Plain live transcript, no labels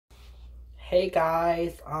Hey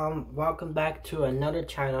guys, welcome back to another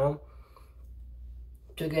channel.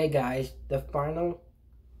 Today guys, the final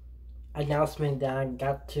announcement that I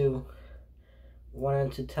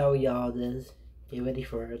wanted to tell y'all this. Get ready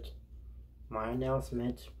for it. My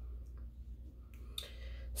announcement.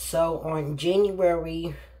 So on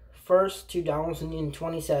January 1st,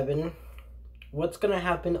 2027, what's gonna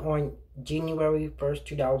happen on January 1st,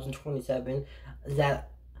 2027 is that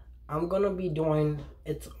I'm gonna be doing,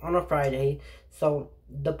 it's on a Friday, so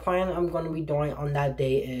the plan I'm gonna be doing on that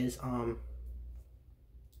day is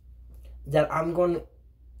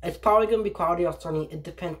it's probably gonna be cloudy or sunny. It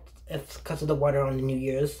depends if because of the weather on the New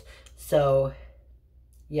Year's. So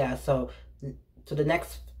yeah, so the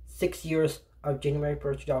next 6 years of January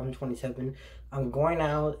 1st, 2027, I'm going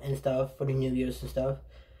out and stuff for the New Year's and stuff,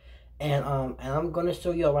 and I'm gonna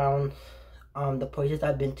show you around the places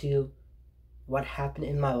I've been to, what happened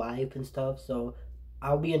in my life and stuff. So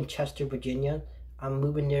I'll be in Chester, Virginia. I'm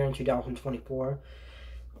moving there in 2024,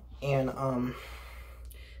 and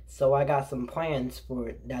so I got some plans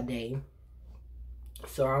for that day.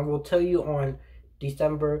 So I will tell you on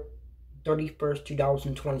December 31st,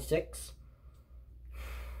 2026.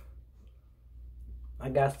 I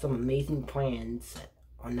got some amazing plans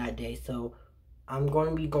on that day. So I'm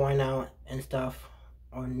going to be going out and stuff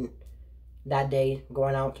on that day,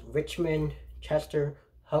 going out to Richmond, Chester,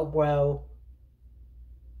 Hopewell,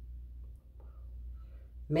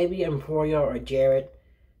 maybe Emporia or Jarrett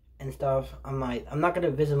and stuff. I'm not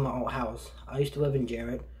gonna visit my old house. I used to live in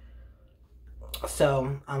Jarrett,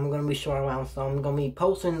 so I'm gonna be showing around. So I'm gonna be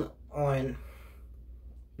posting on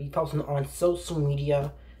social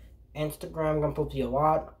media. Instagram, I'm gonna post you a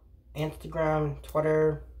lot. Instagram,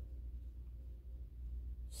 Twitter,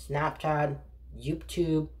 Snapchat,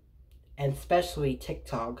 YouTube, and especially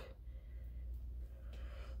TikTok.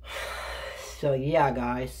 So yeah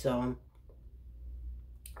guys, so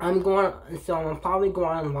I'm probably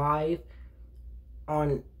going live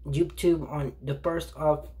on YouTube on the 1st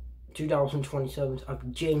of 2027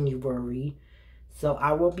 of January. So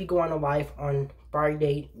I will be going live on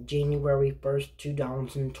Friday, January 1st,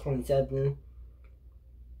 2027.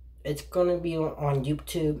 It's gonna be on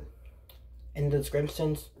YouTube in the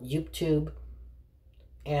descriptions, YouTube,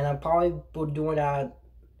 and I'm probably doing that.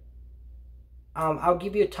 I'll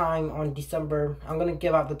give you a time on December. I'm gonna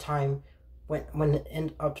give out the time when the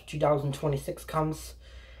end of 2026 comes.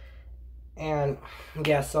 And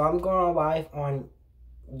yeah, so I'm going live on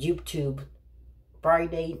YouTube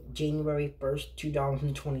Friday, January 1st,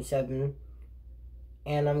 2027.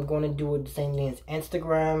 And I'm going to do the same thing as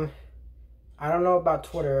Instagram. I don't know about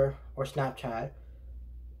Twitter or Snapchat.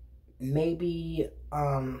 Maybe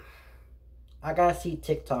I gotta see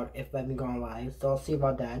TikTok if let me go on live, so I'll see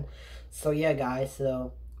about that. So yeah guys,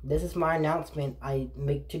 so this is my announcement I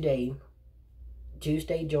make today,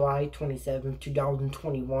 Tuesday, July 27th,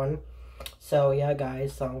 2021. So yeah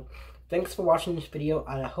guys, so thanks for watching this video.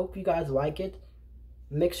 I hope you guys like it.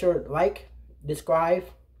 Make sure to like, subscribe,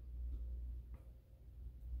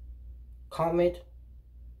 comment,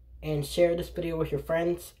 and share this video with your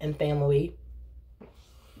friends and family.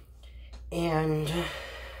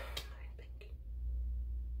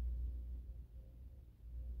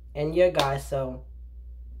 And yeah guys, so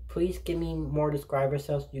please give me more subscribers.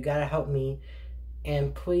 So you gotta help me,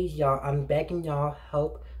 and please y'all, I'm begging y'all,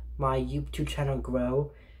 help my YouTube channel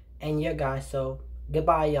grow. And yeah guys, so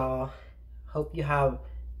goodbye y'all. Hope you have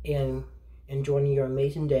enjoying your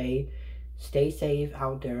amazing day. Stay safe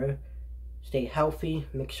out there, stay healthy,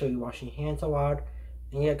 make sure you wash your hands a lot.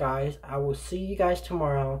 And yeah guys, I will see you guys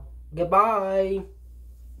tomorrow. Goodbye.